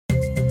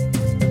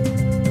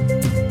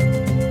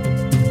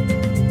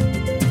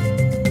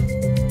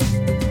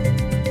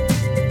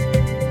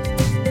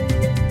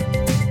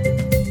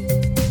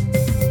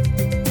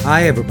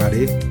Hi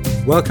everybody,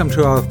 welcome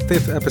to our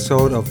 5th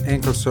episode of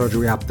Ankle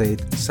Surgery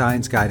Update,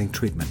 Science Guiding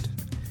Treatment.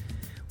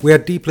 We are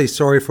deeply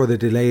sorry for the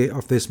delay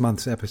of this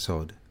month's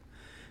episode.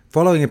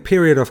 Following a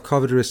period of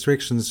COVID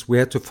restrictions, we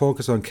had to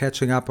focus on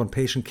catching up on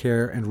patient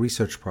care and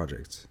research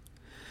projects.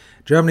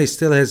 Germany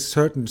still has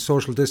certain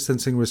social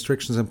distancing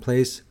restrictions in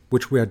place,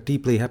 which we are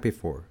deeply happy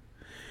for.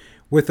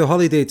 With the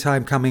holiday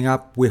time coming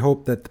up, we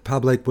hope that the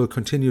public will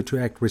continue to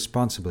act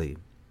responsibly.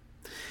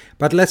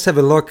 But let's have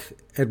a look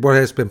at what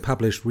has been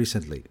published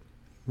recently.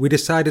 We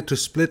decided to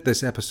split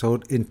this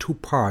episode in 2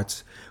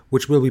 parts,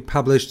 which will be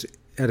published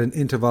at an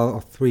interval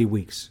of 3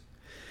 weeks.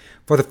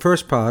 For the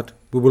first part,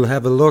 we will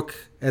have a look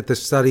at the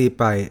study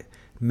by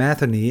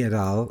Matheny et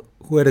al.,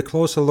 who had a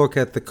closer look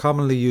at the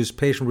commonly used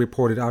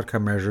patient-reported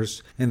outcome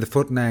measures in the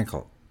foot and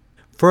ankle.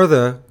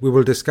 Further, we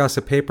will discuss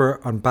a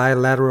paper on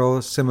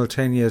bilateral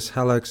simultaneous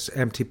hallux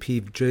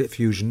MTP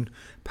fusion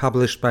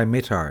published by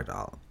Mehta et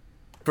al.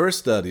 First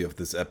study of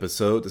this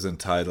episode is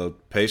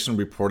entitled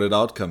Patient-Reported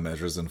Outcome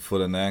Measures in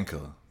Foot and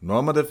Ankle.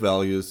 Normative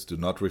values do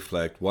not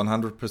reflect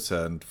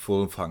 100%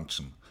 full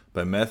function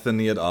by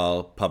Matheny et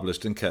al.,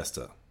 published in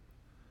Kester.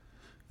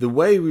 The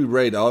way we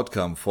rate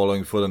outcome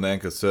following foot and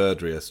ankle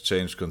surgery has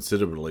changed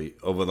considerably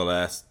over the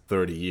last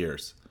 30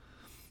 years.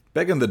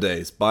 Back in the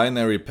days,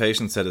 binary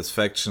patient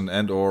satisfaction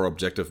and/or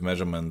objective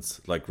measurements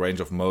like range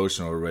of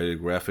motion or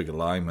radiographic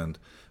alignment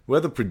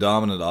were the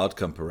predominant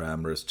outcome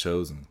parameters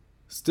chosen.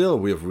 Still,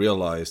 we have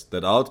realized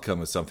that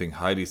outcome is something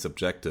highly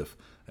subjective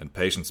and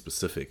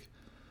patient-specific.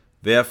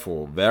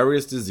 Therefore,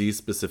 various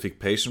disease-specific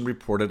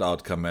patient-reported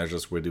outcome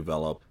measures were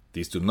developed.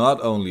 These do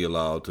not only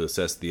allow to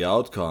assess the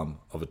outcome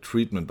of a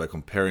treatment by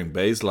comparing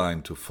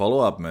baseline to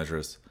follow-up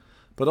measures,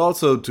 but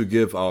also to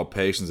give our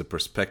patients a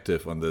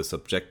perspective on the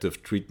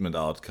subjective treatment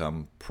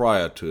outcome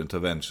prior to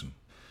intervention.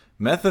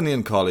 Matheny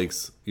and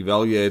colleagues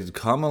evaluated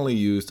commonly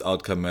used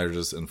outcome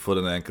measures in foot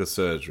and ankle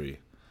surgery.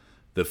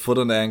 The Foot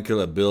and Ankle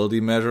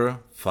Ability Measure,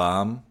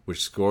 FAM, which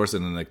scores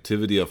in an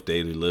activity of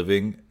daily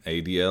living,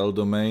 ADL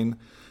domain,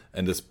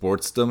 and the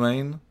sports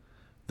domain,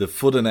 the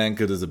Foot and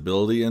Ankle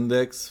Disability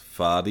Index,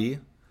 FADI,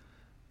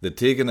 the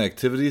Tegen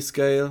Activity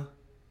Scale,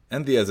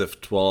 and the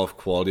SF-12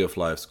 Quality of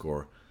Life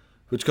Score,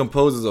 which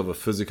composes of a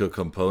physical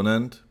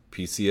component,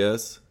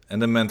 PCS,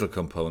 and a mental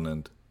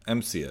component,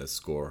 MCS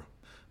score.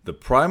 The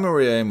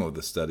primary aim of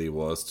the study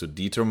was to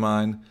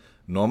determine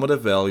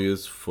normative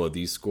values for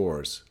these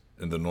scores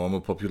in the normal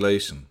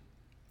population.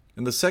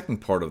 In the second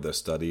part of their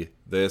study,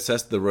 they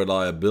assessed the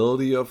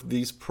reliability of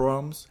these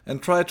PROMs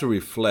and tried to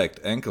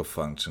reflect ankle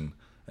function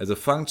as a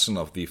function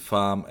of the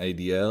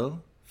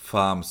FAM-ADL,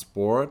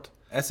 FAM-Sport,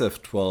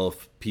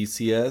 SF-12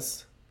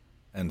 PCS,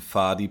 and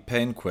FADI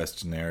pain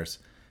questionnaires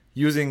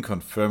using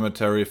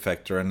confirmatory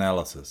factor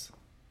analysis.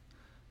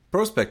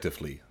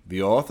 Prospectively,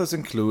 the authors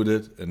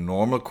included a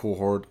normal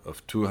cohort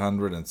of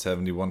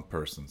 271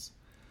 persons.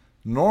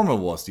 Normal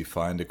was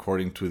defined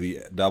according to the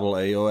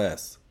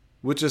AAOS,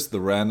 which is the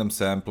random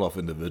sample of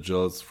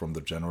individuals from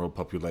the general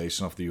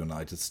population of the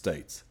United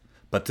States.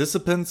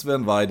 Participants were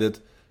invited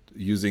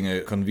using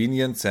a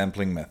convenient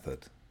sampling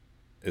method.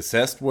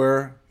 Assessed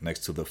were,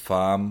 next to the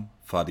FAM,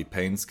 FADI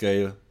pain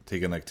scale,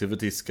 Tegen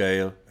activity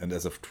scale, and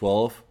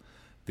SF-12,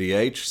 the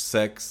age,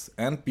 sex,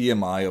 and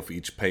BMI of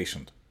each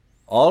patient.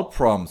 All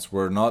PROMs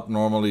were not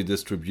normally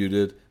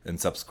distributed, and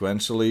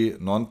subsequently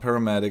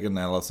non-parametric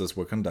analysis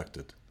were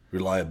conducted.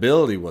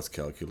 Reliability was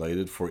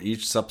calculated for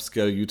each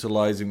subscale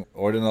utilizing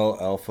ordinal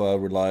alpha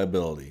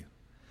reliability.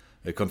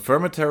 A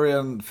confirmatory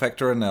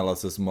factor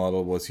analysis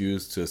model was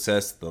used to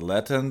assess the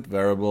latent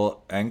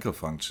variable ankle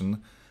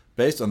function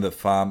based on the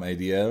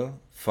FAM-ADL,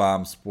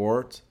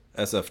 FAM-Sport,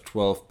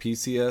 SF-12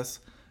 PCS,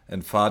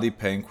 and FADI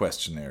pain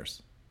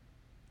questionnaires.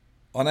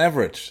 On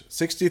average,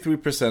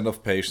 63%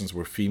 of patients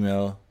were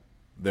female,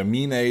 their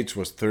mean age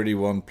was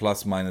 31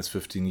 plus minus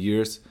 15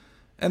 years,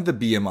 and the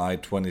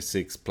BMI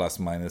 26 plus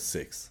minus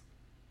 6.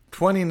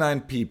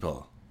 29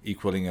 people,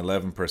 equaling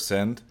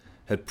 11%,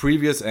 had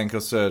previous ankle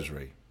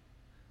surgery.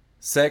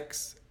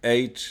 Sex,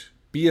 age,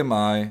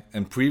 BMI,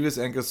 and previous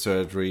ankle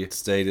surgery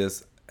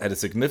status had a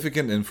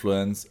significant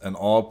influence on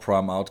all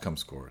PROM outcome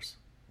scores.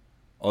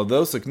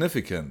 Although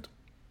significant,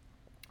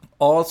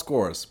 all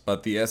scores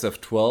but the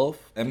SF-12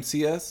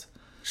 MCS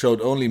showed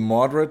only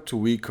moderate to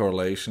weak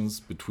correlations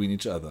between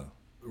each other.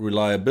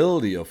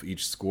 Reliability of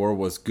each score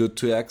was good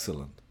to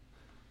excellent.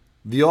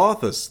 The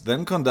authors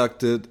then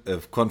conducted a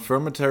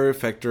confirmatory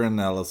factor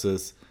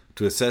analysis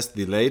to assess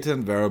the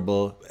latent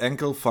variable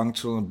ankle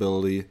functional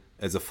ability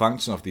as a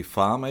function of the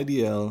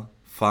FAM-ADL,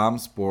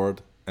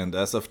 FAM-Sport, and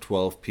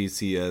SF-12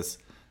 PCS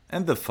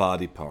and the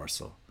FADI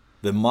parcel.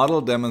 The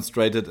model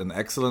demonstrated an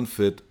excellent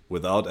fit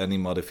without any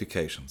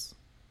modifications.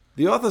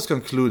 The authors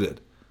concluded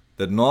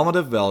that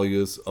normative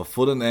values of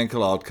foot and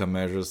ankle outcome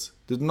measures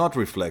did not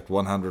reflect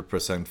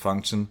 100%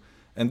 function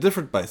and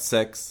differed by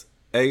sex,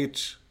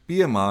 age,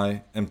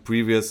 BMI, and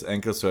previous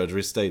ankle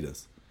surgery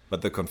status.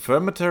 But the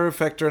confirmatory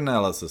factor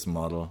analysis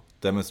model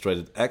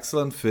demonstrated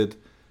excellent fit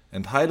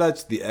and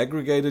highlights the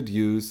aggregated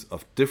use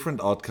of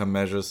different outcome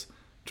measures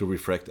to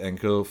reflect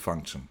ankle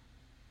function.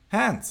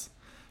 Hence,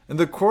 In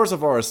the course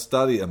of our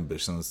study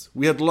ambitions,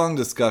 we had long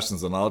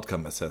discussions on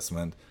outcome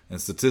assessment and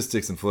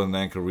statistics in foot and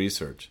ankle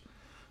research.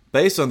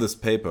 Based on this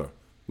paper,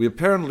 we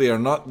apparently are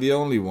not the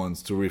only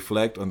ones to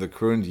reflect on the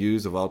current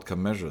use of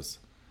outcome measures.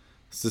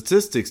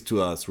 Statistics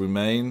to us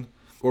remain,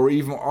 or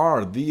even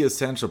are, the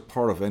essential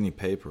part of any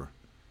paper.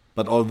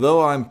 But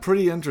although I'm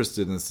pretty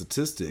interested in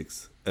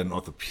statistics at an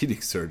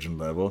orthopedic surgeon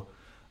level,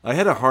 I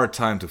had a hard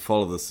time to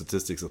follow the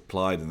statistics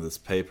applied in this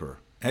paper.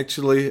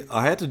 Actually,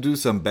 I had to do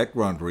some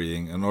background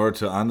reading in order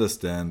to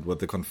understand what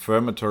the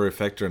confirmatory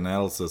factor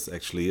analysis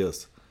actually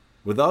is.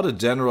 Without a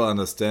general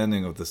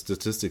understanding of the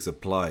statistics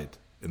applied,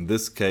 in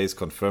this case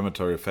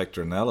confirmatory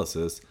factor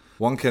analysis,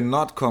 one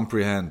cannot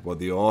comprehend what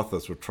the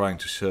authors were trying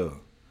to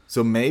show.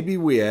 So maybe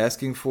we're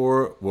asking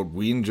for what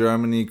we in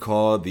Germany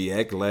call the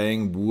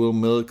egg-laying wool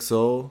milk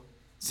sow?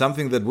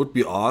 Something that would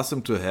be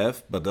awesome to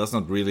have but does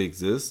not really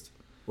exist?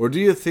 Or do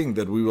you think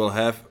that we will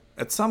have,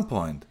 at some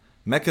point,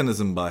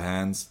 mechanism by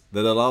hands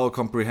that allow a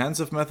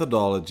comprehensive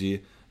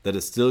methodology that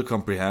is still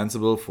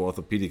comprehensible for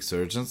orthopedic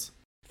surgeons?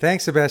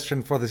 Thanks,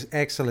 Sebastian, for this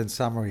excellent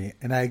summary,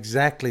 and I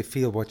exactly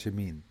feel what you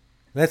mean.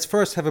 Let's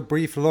first have a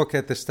brief look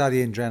at the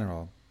study in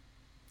general.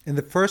 In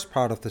the first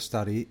part of the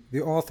study,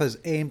 the authors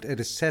aimed at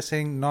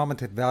assessing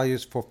normative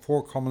values for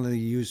 4 commonly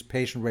used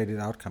patient-rated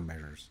outcome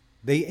measures.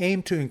 They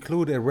aimed to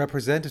include a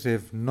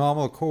representative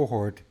normal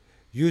cohort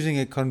using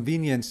a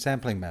convenient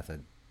sampling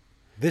method.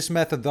 This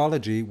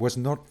methodology was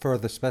not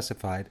further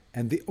specified,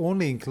 and the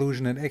only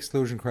inclusion and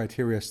exclusion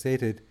criteria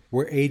stated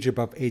were age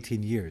above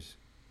 18 years.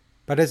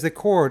 But as the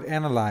cohort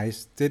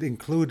analyzed did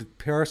include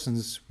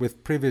persons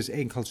with previous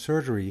ankle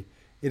surgery,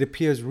 it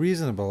appears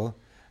reasonable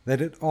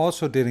that it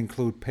also did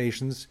include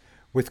patients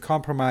with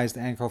compromised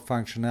ankle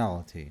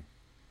functionality.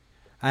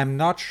 I am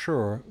not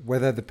sure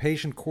whether the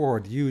patient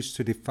cohort used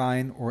to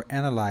define or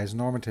analyze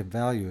normative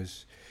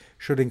values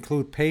should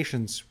include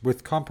patients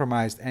with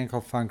compromised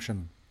ankle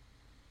function.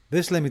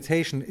 This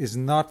limitation is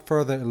not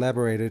further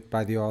elaborated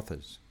by the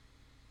authors.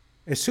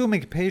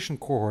 Assuming a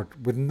patient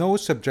cohort with no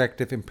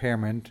subjective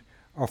impairment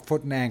of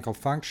foot and ankle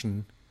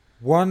function,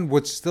 one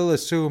would still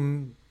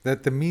assume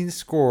that the mean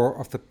score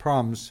of the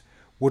PROMs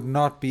would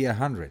not be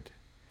 100,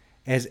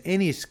 as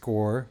any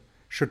score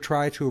should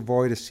try to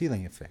avoid a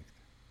ceiling effect.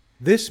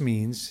 This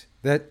means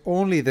that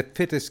only the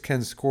fittest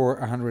can score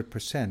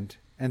 100%,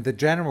 and the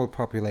general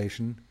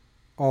population,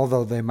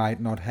 although they might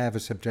not have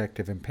a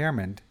subjective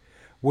impairment,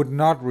 would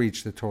not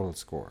reach the total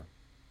score.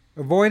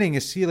 Avoiding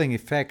a ceiling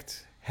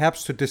effect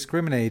helps to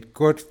discriminate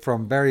good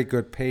from very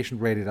good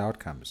patient-rated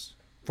outcomes.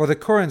 For the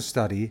current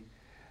study,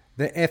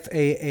 the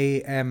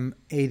FAAM-ADL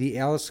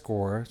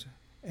score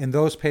in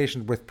those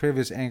patients with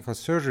previous ankle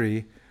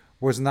surgery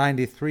was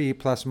 93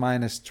 plus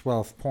minus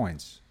 12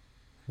 points.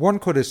 One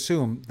could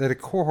assume that a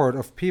cohort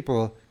of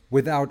people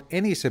without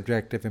any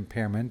subjective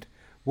impairment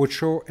would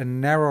show a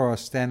narrower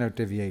standard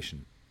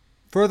deviation.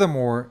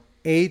 Furthermore,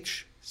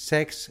 age,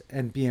 sex,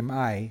 and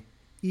BMI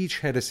each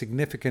had a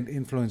significant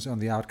influence on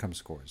the outcome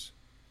scores.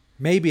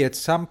 Maybe at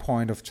some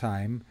point of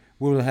time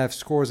we will have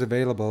scores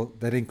available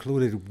that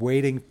included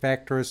weighting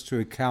factors to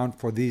account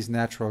for these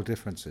natural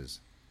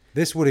differences.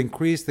 This would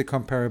increase the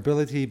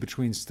comparability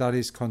between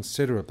studies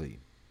considerably.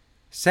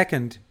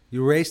 Second,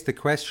 you raised the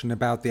question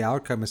about the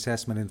outcome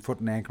assessment in foot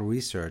and ankle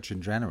research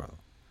in general.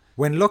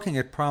 When looking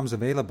at PROMs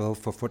available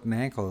for foot and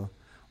ankle,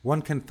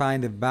 one can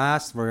find a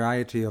vast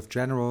variety of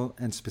general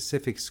and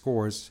specific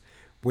scores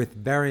with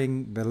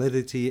varying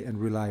validity and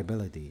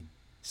reliability.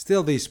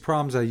 Still, these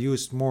PROMs are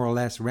used more or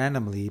less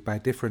randomly by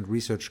different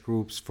research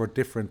groups for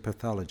different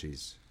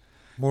pathologies.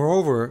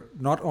 Moreover,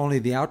 not only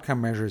the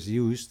outcome measures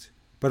used,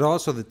 but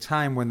also the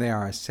time when they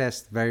are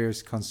assessed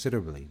varies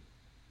considerably.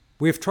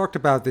 We have talked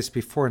about this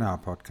before in our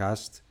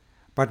podcast,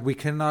 but we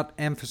cannot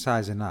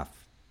emphasize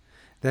enough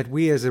that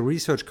we as a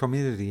research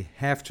community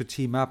have to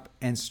team up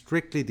and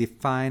strictly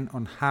define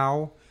on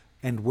how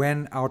and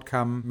when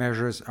outcome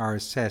measures are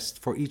assessed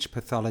for each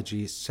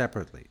pathology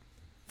separately.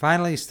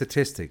 Finally,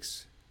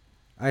 statistics.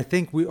 I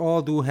think we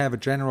all do have a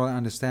general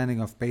understanding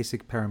of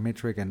basic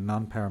parametric and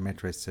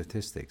non-parametric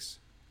statistics.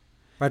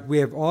 But we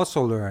have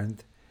also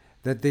learned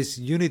that this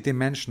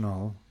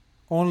unidimensional,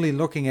 only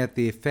looking at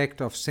the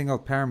effect of single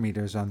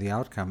parameters on the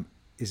outcome,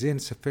 is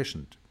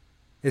insufficient.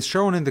 As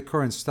shown in the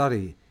current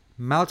study,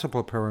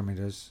 multiple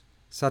parameters,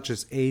 such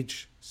as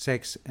age,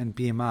 sex, and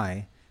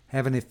BMI,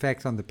 have an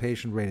effect on the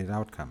patient-rated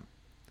outcome.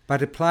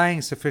 But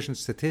applying sufficient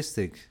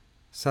statistics,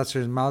 such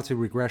as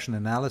multi-regression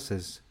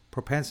analysis,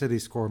 propensity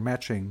score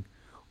matching,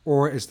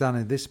 or, as done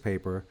in this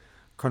paper,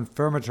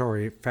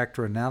 confirmatory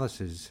factor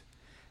analysis,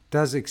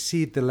 does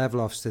exceed the level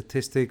of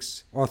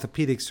statistics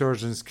orthopedic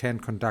surgeons can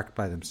conduct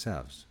by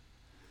themselves.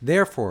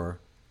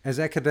 Therefore, as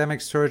academic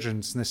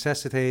surgeons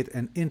necessitate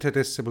an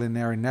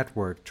interdisciplinary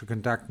network to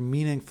conduct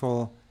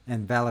meaningful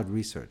and valid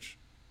research.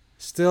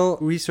 Still,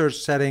 research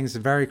settings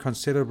vary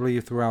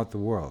considerably throughout the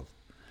world.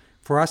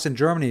 For us in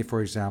Germany, for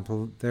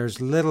example, there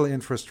is little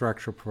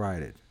infrastructure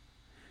provided.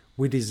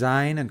 We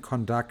design and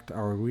conduct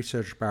our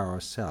research by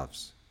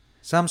ourselves.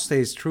 Some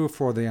stays true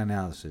for the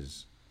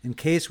analysis. In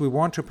case we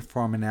want to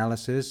perform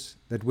analysis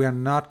that we are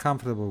not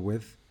comfortable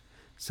with,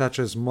 such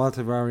as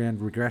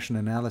multivariate regression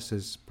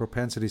analysis,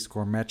 propensity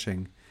score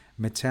matching,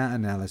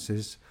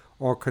 meta-analysis,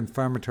 or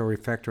confirmatory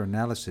factor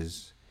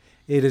analysis,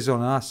 it is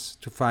on us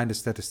to find a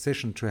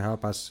statistician to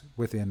help us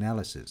with the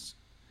analysis.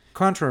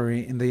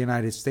 Contrary in the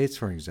United States,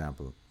 for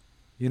example,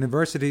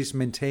 universities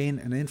maintain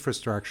an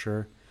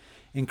infrastructure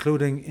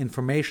including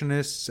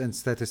informationists and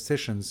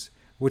statisticians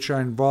which are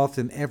involved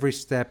in every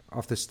step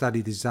of the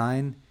study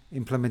design,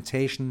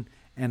 implementation,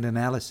 and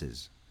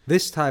analysis.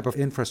 This type of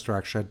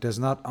infrastructure does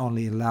not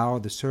only allow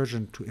the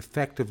surgeon to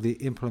effectively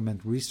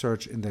implement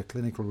research in their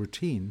clinical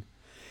routine,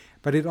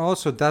 but it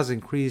also does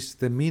increase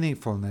the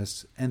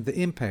meaningfulness and the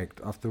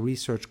impact of the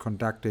research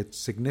conducted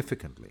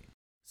significantly.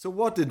 So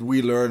what did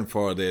we learn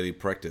for our daily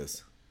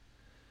practice?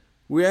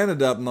 We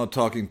ended up not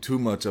talking too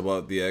much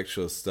about the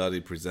actual study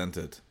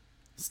presented.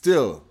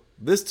 Still,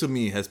 this to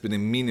me has been a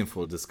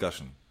meaningful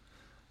discussion.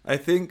 I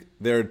think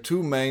there are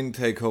two main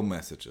take-home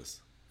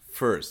messages.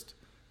 First,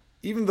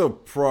 even though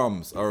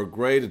PROMs are a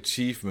great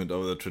achievement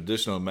over the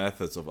traditional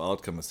methods of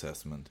outcome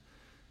assessment,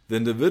 the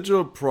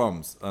individual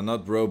PROMs are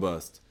not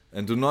robust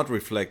and do not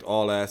reflect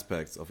all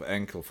aspects of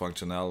ankle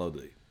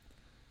functionality.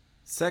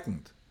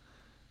 Second,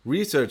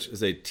 research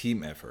is a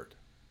team effort.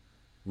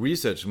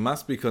 Research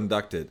must be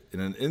conducted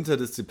in an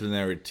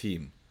interdisciplinary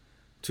team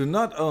to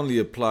not only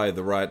apply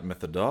the right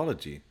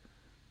methodology,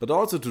 but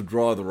also to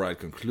draw the right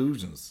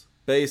conclusions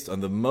based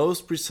on the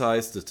most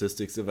precise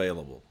statistics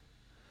available.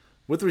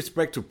 With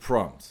respect to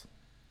PROMs,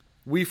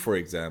 we, for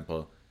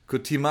example,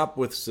 could team up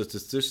with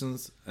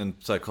statisticians and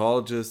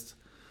psychologists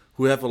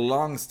who have a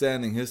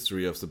long-standing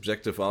history of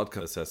subjective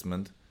outcome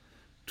assessment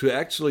to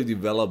actually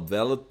develop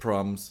valid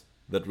PROMs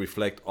that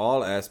reflect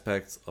all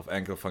aspects of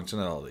ankle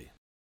functionality.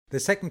 The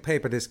second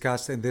paper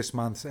discussed in this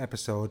month's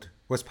episode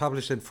was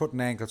published in Foot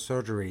and Ankle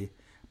Surgery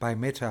by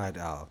Mehta et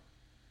al.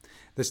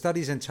 The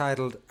study is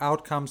entitled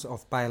Outcomes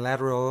of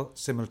Bilateral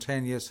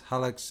Simultaneous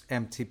Hallux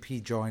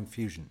MTP Joint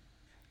Fusion.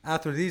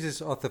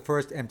 Arthrodesis of the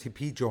first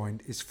MTP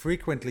joint is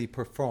frequently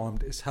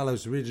performed as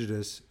hallux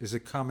rigidus is a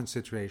common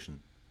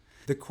situation.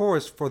 The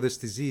cause for this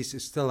disease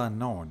is still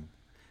unknown.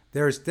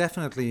 There is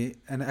definitely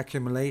an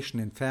accumulation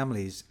in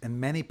families and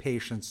many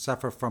patients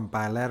suffer from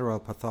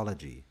bilateral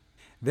pathology.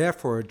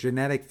 Therefore,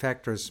 genetic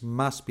factors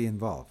must be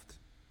involved.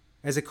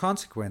 As a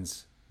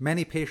consequence,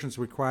 many patients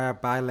require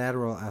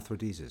bilateral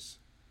arthrodesis.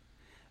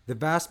 The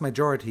vast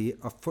majority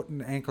of foot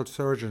and ankle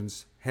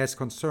surgeons has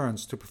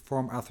concerns to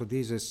perform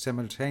arthrodesis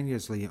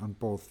simultaneously on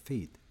both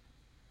feet.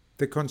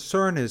 The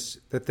concern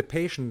is that the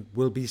patient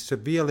will be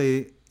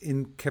severely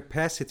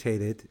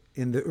incapacitated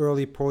in the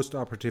early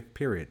postoperative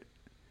period.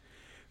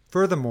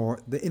 Furthermore,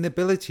 the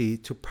inability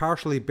to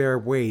partially bear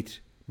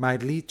weight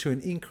might lead to an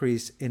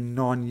increase in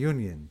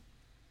non-union.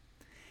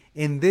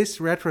 In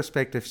this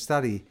retrospective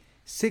study,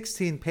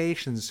 16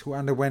 patients who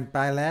underwent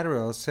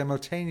bilateral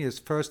simultaneous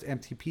first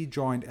MTP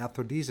joint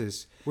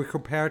arthrodesis were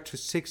compared to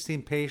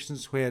 16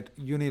 patients who had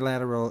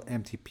unilateral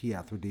MTP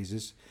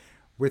arthrodesis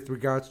with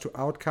regards to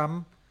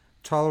outcome,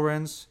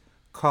 tolerance,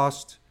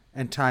 cost,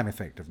 and time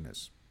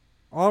effectiveness.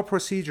 All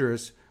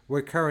procedures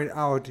were carried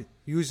out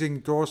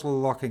using dorsal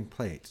locking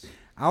plates.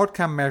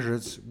 Outcome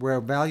measures were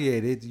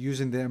evaluated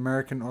using the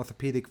American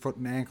Orthopedic Foot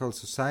and Ankle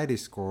Society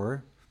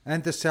score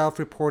and the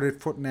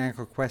self-reported foot and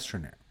ankle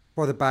questionnaire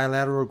for the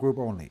bilateral group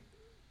only.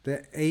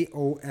 The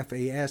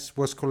AOFAS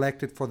was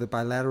collected for the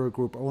bilateral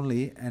group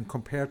only and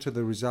compared to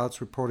the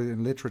results reported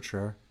in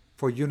literature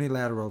for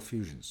unilateral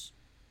fusions.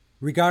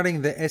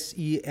 Regarding the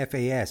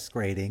SEFAS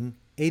grading,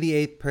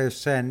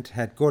 88%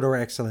 had good or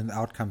excellent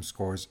outcome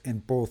scores in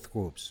both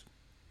groups.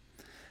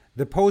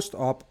 The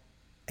post-op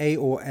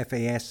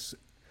AOFAS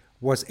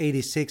was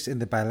 86 in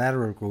the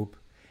bilateral group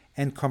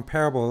and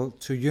comparable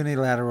to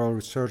unilateral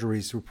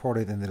surgeries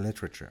reported in the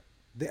literature.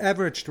 The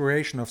average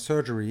duration of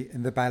surgery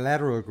in the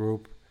bilateral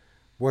group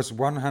was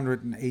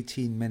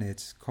 118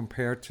 minutes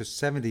compared to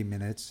 70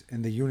 minutes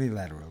in the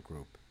unilateral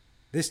group.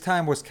 This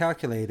time was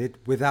calculated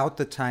without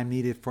the time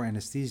needed for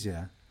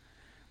anesthesia,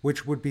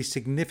 which would be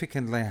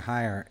significantly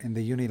higher in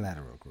the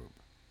unilateral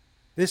group.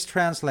 This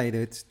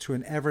translated to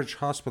an average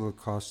hospital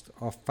cost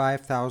of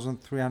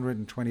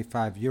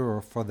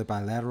 €5,325 for the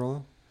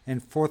bilateral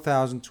and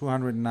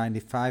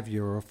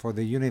 €4,295 for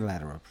the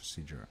unilateral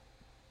procedure.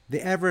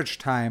 The average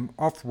time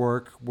off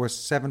work was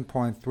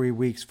 7.3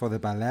 weeks for the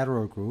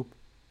bilateral group.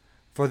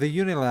 For the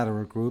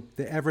unilateral group,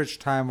 the average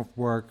time of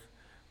work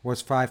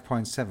was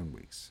 5.7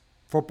 weeks.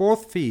 For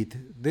both feet,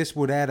 this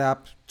would add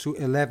up to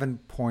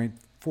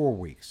 11.4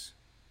 weeks.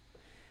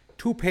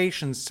 2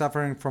 patients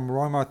suffering from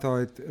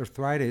rheumatoid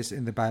arthritis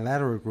in the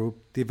bilateral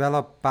group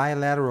developed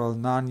bilateral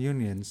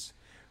non-unions,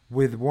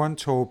 with one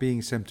toe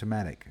being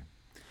symptomatic.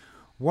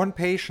 One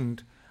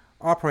patient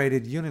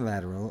operated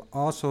unilateral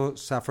also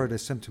suffered a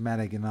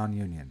symptomatic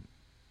non-union.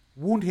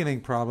 Wound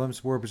healing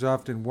problems were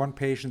observed in one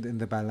patient in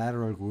the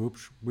bilateral group,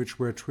 which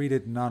were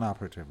treated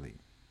non-operatively.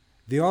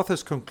 The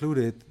authors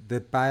concluded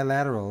that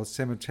bilateral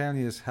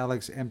simultaneous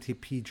hallux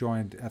MTP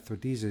joint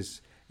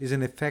arthrodesis is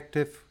an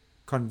effective,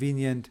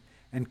 convenient,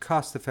 and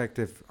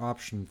cost-effective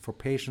option for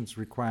patients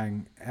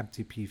requiring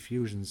MTP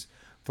fusions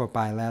for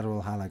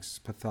bilateral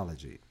hallux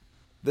pathology.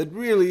 That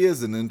really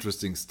is an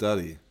interesting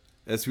study,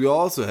 as we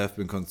also have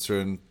been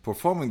concerned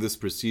performing this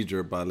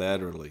procedure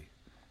bilaterally.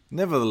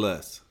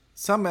 Nevertheless,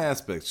 some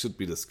aspects should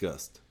be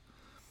discussed.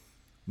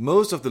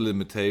 Most of the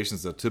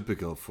limitations are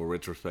typical for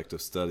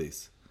retrospective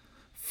studies.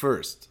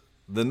 First,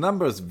 the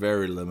number is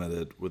very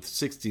limited, with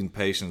 16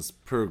 patients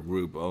per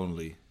group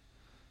only.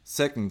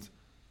 Second,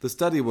 the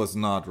study was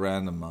not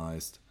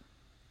randomized.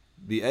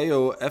 The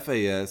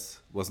AO-FAS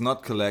was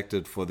not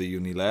collected for the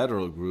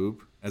unilateral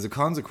group. As a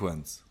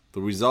consequence,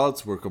 the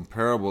results were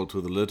comparable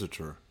to the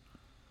literature.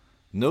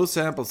 No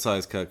sample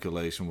size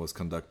calculation was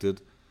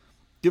conducted,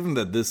 given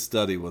that this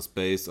study was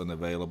based on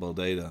available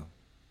data.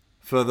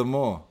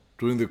 Furthermore,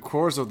 during the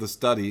course of the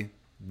study,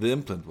 the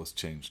implant was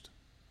changed.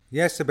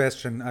 Yes,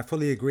 Sebastian, I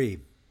fully agree.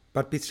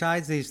 But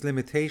besides these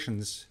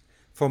limitations,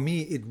 for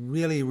me it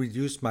really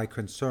reduced my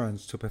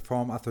concerns to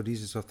perform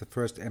arthrodesis of the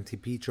first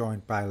MTP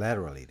joint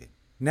bilaterally.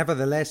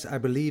 Nevertheless, I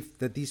believe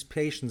that these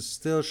patients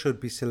still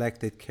should be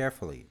selected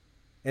carefully.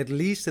 At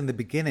least in the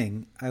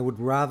beginning, I would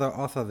rather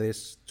offer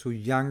this to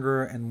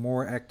younger and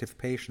more active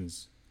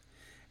patients.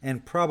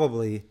 And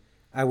probably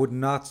I would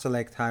not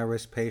select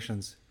high-risk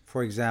patients,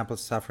 for example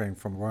suffering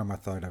from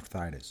rheumatoid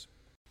arthritis.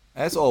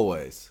 As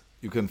always,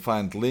 you can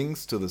find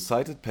links to the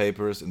cited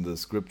papers in the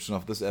description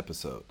of this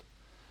episode.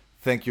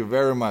 Thank you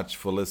very much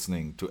for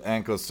listening to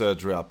Ankle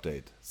Surgery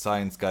Update,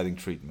 Science Guiding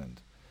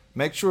Treatment.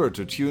 Make sure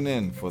to tune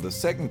in for the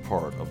second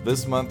part of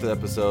this month's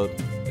episode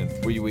in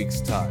 3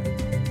 weeks'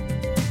 time.